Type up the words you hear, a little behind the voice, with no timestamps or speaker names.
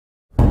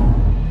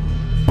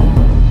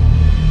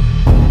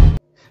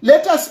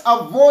Let us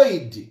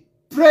avoid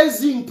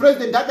praising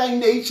President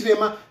Hakaiinde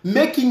Hichilema,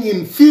 making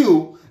him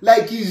feel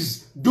like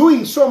he's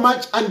doing so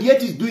much and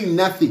yet he's doing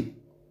nothing.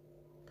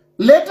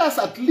 Let us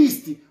at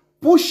least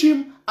push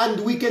him and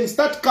we can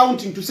start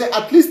counting to say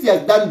at least he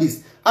has done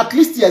this. At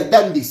least he has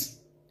done this.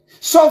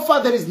 So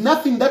far there is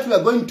nothing that we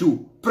are going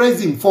to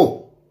praise him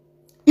for.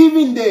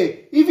 Even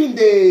the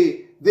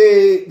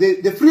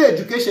free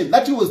education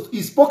that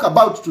he spoke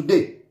about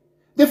today.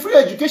 The free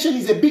education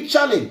is a big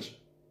challenge.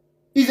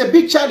 It's a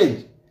big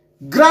challenge.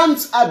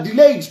 Grants are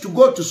delayed to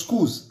go to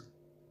schools.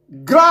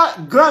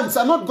 Grants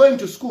are not going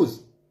to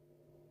schools.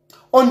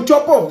 On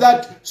top of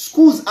that,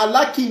 schools are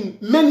lacking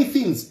many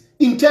things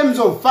in terms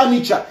of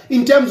furniture,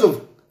 in terms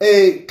of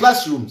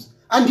classrooms.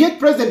 And yet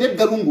President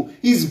Edgar Lungu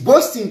is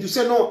boasting to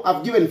say, no,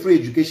 I've given free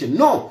education.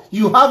 No,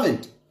 you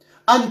haven't.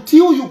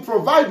 Until you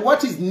provide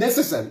what is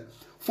necessary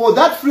for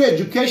that free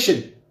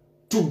education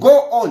to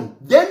go on,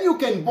 then you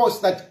can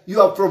boast that you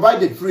have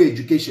provided free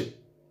education.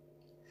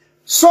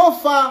 So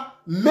far,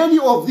 many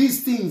of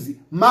these things,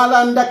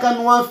 malanda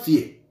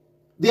kanwafie,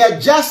 they are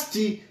just,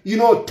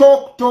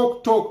 talk,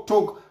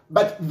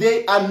 but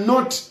they are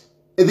not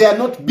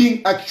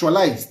being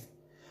actualized.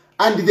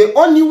 And the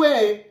only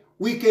way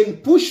we can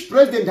push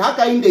President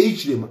Hakaiinde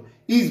Hichilema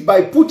is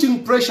by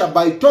putting pressure,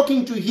 by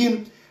talking to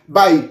him,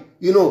 by,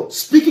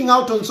 speaking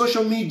out on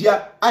social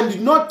media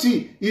and not,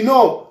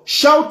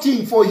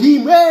 shouting for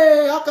him,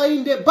 hey,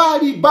 Hakaiinde,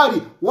 body.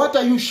 What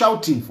are you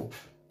shouting for?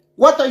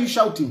 What are you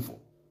shouting for?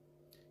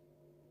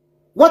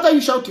 What are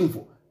you shouting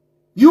for?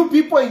 You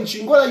people in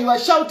Chingola, you are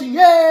shouting,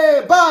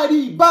 hey,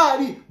 body.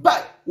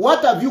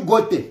 What have you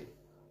gotten?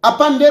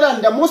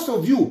 Apandera, and most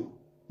of you,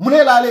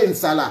 mulelale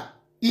nsala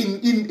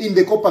in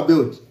the copper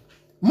belt.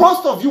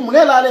 Most of you,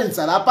 mulelale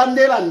nsala,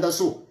 apandera and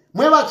so.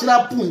 Mwewa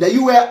chila punda,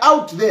 you were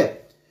out there.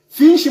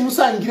 Finish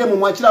musangiremu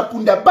mwachila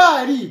punda,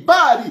 bari.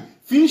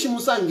 Finish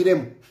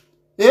musangiremu.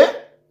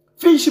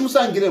 Finish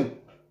musangiremu.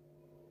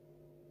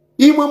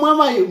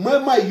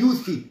 Mwema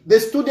youth, the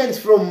students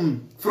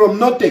from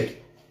Notek.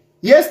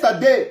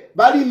 Yesterday,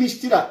 bali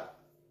mishtira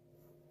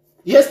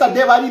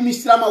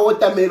ma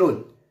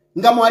watermelon.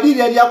 Ngamwali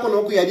yali yako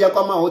noku yali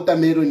yako ma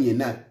watermelon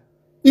yena.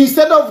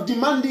 Instead of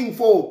demanding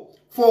for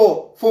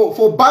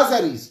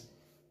bursaries,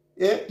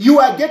 you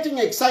are getting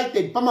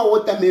excited pama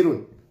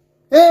watermelon.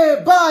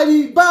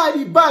 Bari.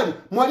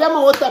 Mwali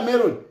ama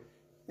watermelon.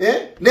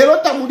 Lero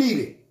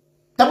tamulire.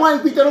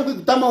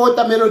 Tama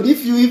watermelon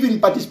if you even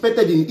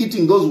participated in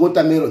eating those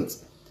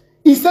watermelons.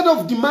 Instead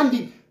of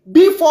demanding,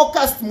 be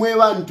focused,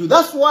 mwewantu.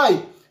 That's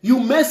why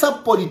you mess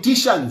up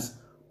politicians.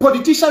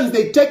 Politicians,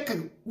 they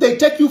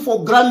take you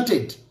for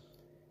granted.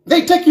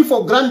 They take you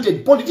for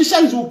granted.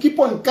 Politicians will keep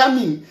on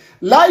coming,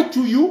 lie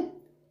to you,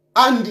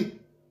 and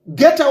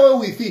get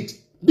away with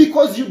it.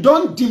 Because you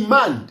don't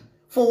demand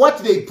for what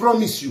they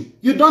promise you.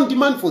 You don't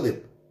demand for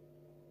them.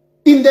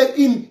 In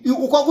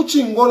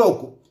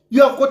CHINGOLA,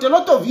 you have got a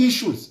lot of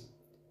issues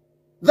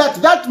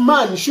that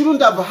man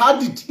shouldn't have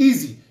had it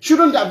easy,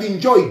 shouldn't have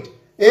enjoyed.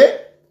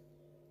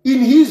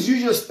 In his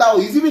usual style,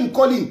 he's even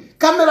calling,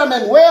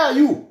 cameraman, where are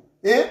you?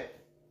 They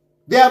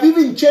have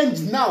even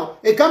changed now.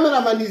 A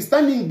cameraman is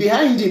standing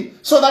behind him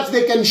so that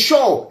they can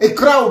show a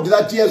crowd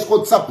that he has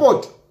got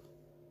support.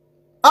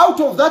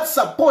 Out of that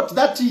support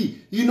that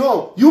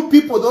you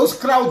people, those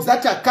crowds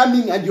that are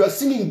coming and you are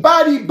singing,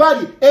 bari,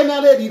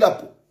 enale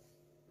rilapo.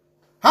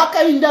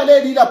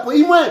 Hakaiinde rilapo,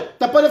 imwe,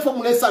 tapare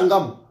formule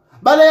sangamu.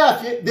 Bale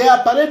yafe, they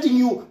are parading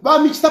you, ba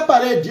michita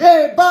parade,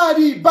 hey,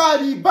 bari.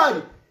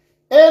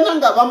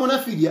 Nanga vamona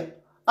filia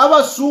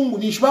aba sungu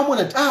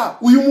nishibamona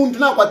uyu muntu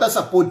nakwata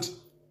support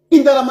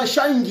indala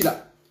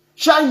mashangira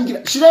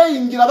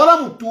shireingira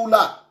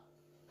valamutula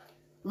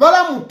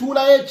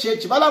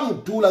church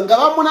valamutula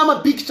ngavamona ama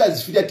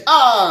pictures filia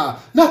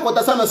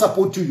nakwata sana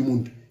support uyu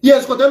muntu.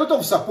 Yes, got a lot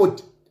of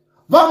support.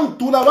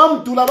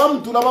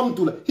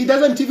 Vamutula. He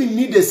doesn't even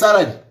need a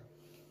salary.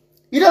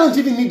 He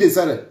doesn't need a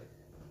salary.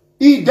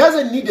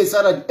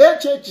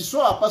 Church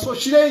so apa so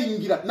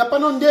shireingira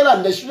napanondela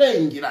nda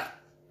shireingira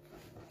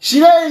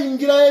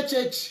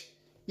church.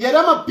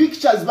 Yarama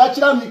pictures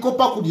bachira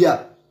mikopa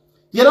kudia.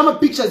 Yarama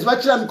pictures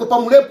bachira mikopa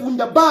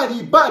mulepunda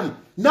bari.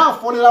 Na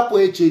folela po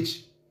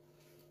church.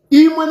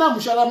 Imwe na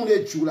mushara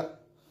mule chula.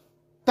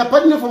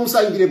 Tapadine for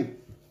musangiremu.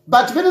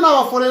 But when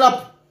na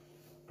folela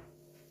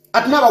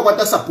atna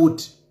wakwata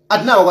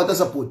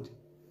support.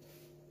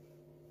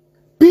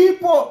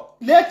 People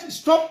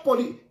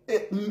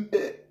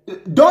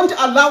don't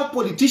allow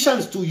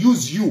politicians to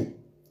use you.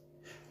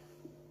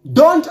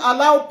 Don't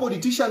allow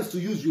politicians to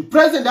use you.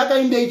 President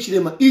Hakaiinde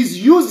Hichilema is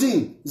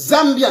using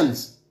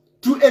Zambians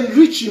to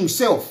enrich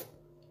himself.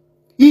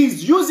 He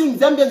is using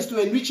Zambians to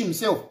enrich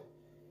himself.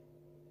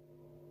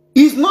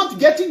 He's not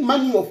getting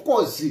money, of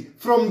course,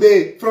 from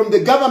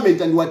the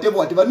government and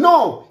whatever.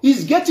 No,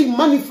 he's getting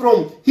money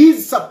from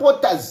his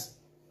supporters.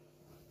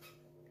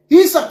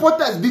 His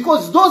supporters,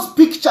 because those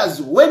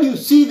pictures, when you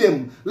see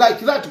them like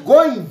that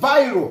going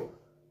viral,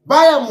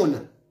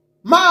 bayamona,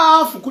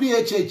 maafu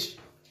kuri church.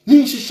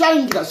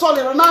 Nishishangira,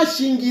 solera na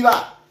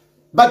shingira.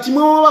 But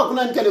mwa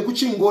kuna nkale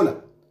kuchingola.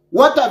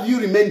 What have you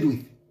remained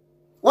with?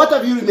 What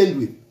have you remained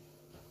with?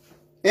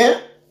 Eh?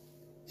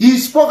 He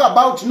spoke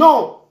about,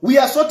 no, we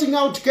are sorting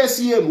out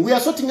KCM. We are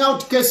sorting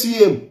out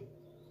KCM.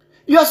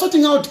 You are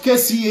sorting out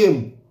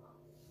KCM.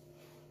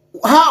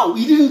 How?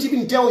 He didn't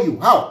even tell you.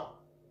 How?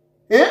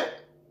 Eh?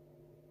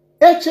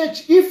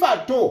 HH, if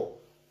at all,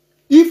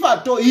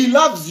 he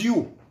loves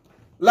you,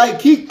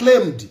 like he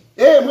claimed.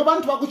 Hey,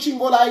 Mwabantu wa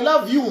Chingola, I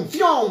love you.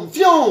 Fion,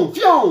 fion,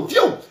 fion,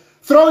 fion.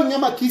 Throwing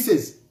Yama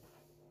kisses.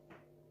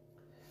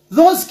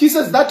 Those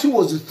kisses that he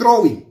was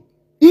throwing,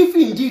 if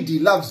indeed he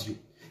loves you,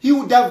 he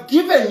would have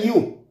given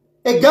you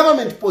a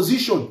government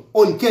position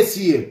on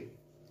KCM.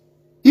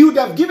 He would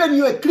have given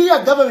you a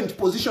clear government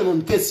position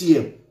on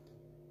KCM.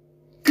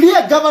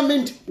 Clear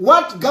government,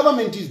 what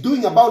government is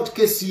doing about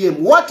KCM?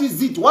 What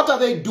is it? What are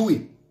they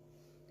doing?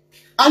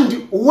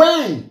 And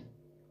when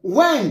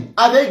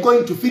are they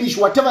going to finish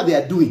whatever they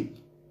are doing?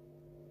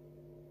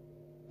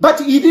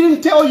 But he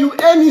didn't tell you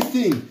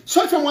anything.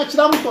 So if you watch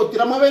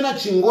Ramutotira Mavena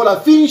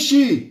Chingola,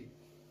 finshi.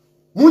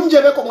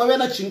 Munjebeko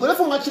Mavena Chingola, if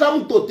you watch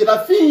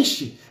Ramutotira,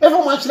 finshi. If you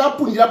watch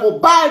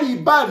Rapundirapo,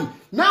 bari.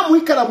 Na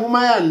mwikala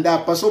mumayanda,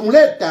 paso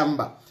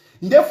muletamba.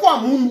 Ndefwa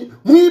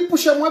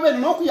muipushe mwebe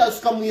noku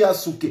yasuka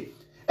muyasuke.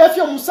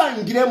 Efyo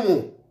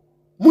musangiremo,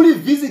 muli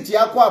visit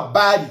yakwa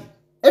bari.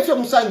 Efyo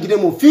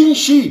musangiremo,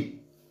 finshi.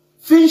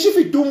 Finshi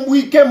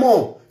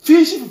fitumbuikemo.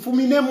 Finshi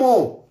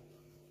fifuminemo.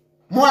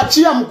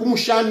 Mwachia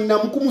mkumushani na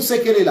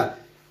mkumusekelela.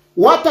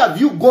 What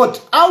have you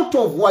got out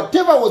of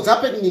whatever was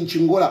happening in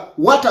Chingola?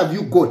 What have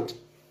you got?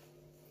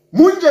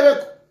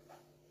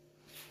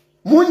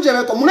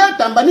 Munjebeko.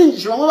 Mulatamba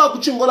ninjishwa mwa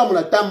kuchingola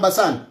mulatamba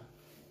sana.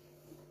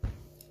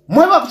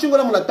 Mwa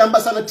kuchingola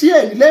mulatamba sana.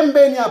 Tieni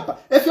lembeni hapa.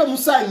 Efyo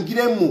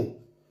musangiremo.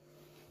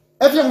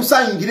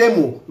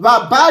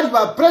 Babari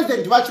ba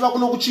president wachi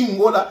wakuno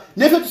kuchingola.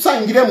 Nefyo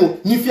tusangiremo.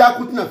 Ni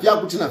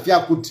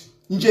fyakuti.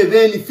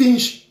 Njeveni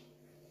finch.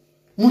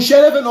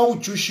 Mushereve no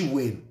uchushi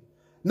wenu.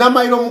 Na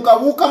mairo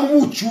mukabuka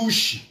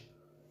mumuchushi.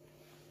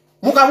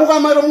 Mukabuka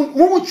mairo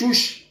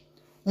mumuchushi.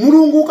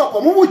 Mulunguka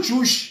kwa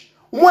mumuchushi.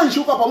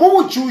 Umwanshuka pa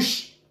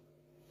mumuchushi.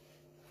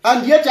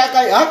 And yet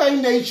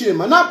Hakaiinde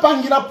Hichilema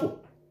napangirapo.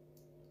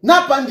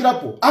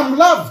 I'm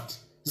loved.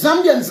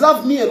 Zambians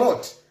love me a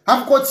lot.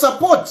 I've got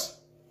support.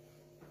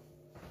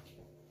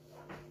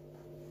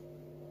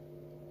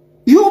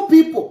 You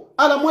people,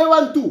 ala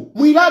mwewantu,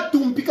 muilatu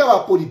mpika wa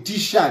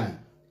politician.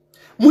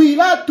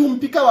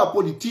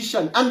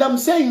 And I'm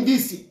saying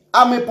this,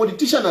 I'm a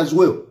politician as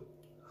well.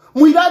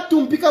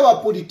 Muilatu mpika wa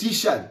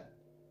politician.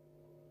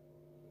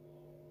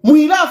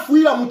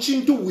 Muilafuila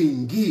mchintu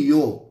wingi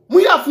yo.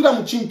 Muilafuila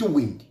mchintu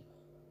wingi.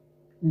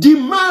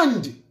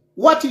 Demand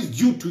what is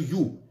due to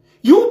you.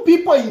 You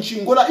people in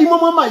Chingola,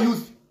 imamama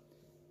youth.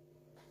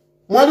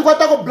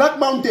 Mwalikwatako Black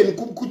Mountain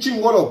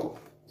kuchingoloko.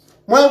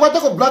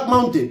 Mwalikwatako Black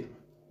Mountain.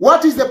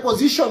 What is the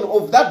position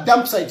of that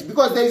dump site?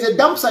 Because there is a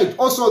dump site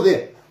also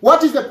there.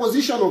 What is the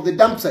position of the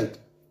dump site?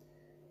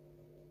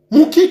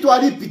 Mukitu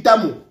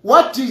alipitamu.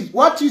 What is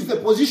the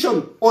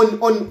position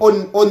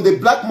on the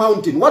Black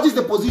Mountain? What is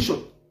the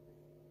position?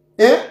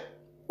 Eh?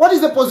 What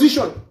is the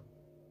position?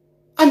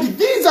 And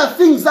these are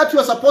things that you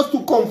are supposed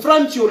to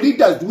confront your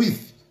leaders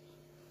with.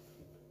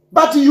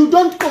 But you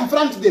don't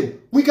confront them.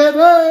 We can,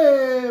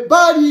 hey,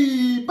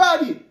 body.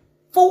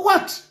 For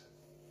what?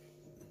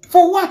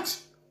 For what?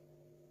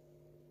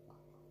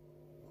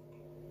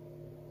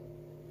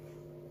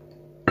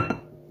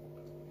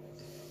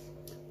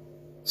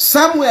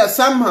 Somewhere,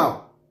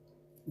 somehow,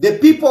 the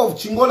people of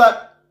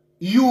Chingola,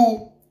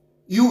 you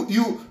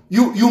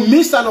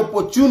miss an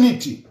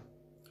opportunity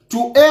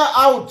to air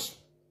out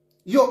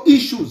your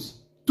issues,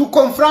 to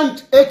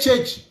confront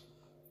HH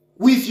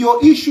with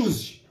your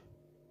issues.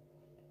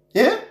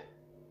 Yeah?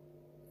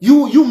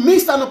 You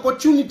missed an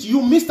opportunity.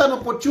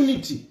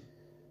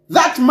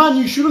 That man,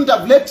 you shouldn't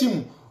have let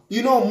him,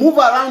 move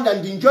around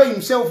and enjoy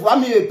himself.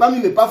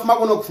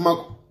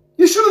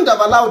 You shouldn't have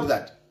allowed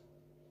that.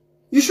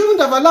 You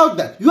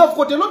have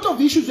got a lot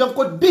of issues. You have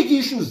got big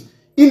issues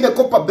in the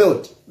copper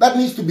belt that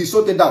needs to be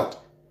sorted out.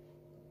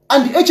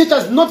 And the HH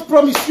has not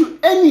promised you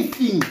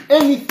anything,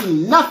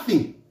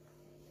 nothing.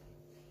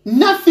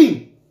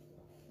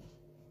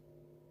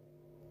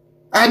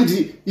 And,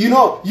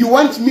 you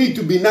want me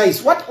to be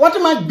nice. What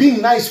am I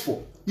being nice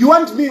for? You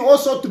want me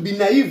also to be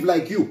naive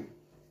like you.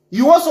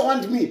 You also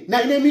want me.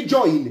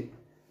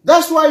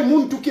 That's why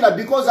Moon took it,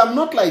 because I'm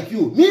not like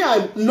you. Me,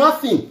 I'm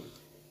nothing.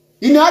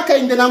 In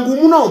Hakaiinde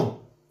Nangumunom,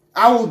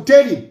 I will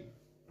tell him.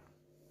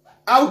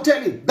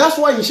 That's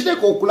why in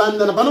Shideko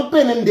Kulanda, Nabano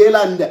Pen and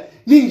Delanda,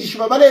 Ninji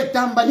Shubale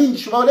Tamba, Ninji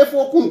Shubale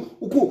Fokun,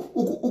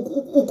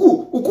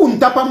 Ukun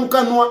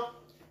Tapamukanwa,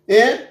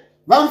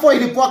 Vanfo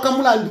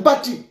Ilipuakamuland.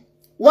 But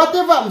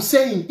whatever I'm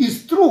saying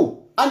is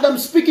true, and I'm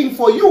speaking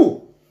for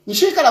you. In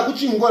Shekala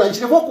Kuchingola, in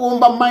Shefo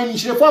Kuomba Mine, in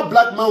Shefo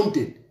Black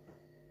Mountain,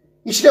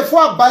 in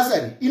Shefo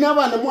Bazari, in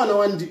Avanamwana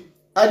Wandi,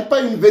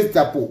 Adipa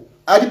Investapo,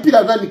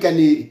 Adipila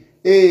Nanikane.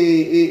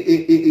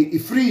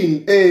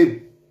 Free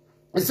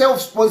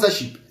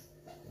self-sponsorship.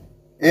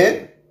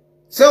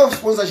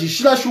 Self-sponsorship.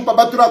 Shila shupa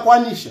batura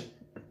kwanisha.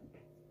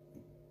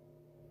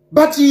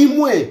 But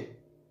imwe.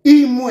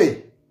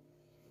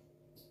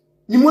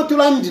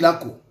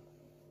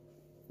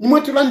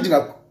 nimwe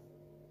tulandirako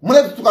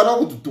mule tutukana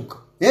kututuka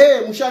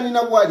mushani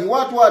na bwali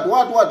watu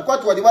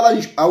kwatu wali bala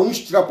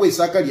awunshitirapo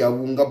isaka lya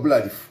bunga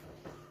bulalifu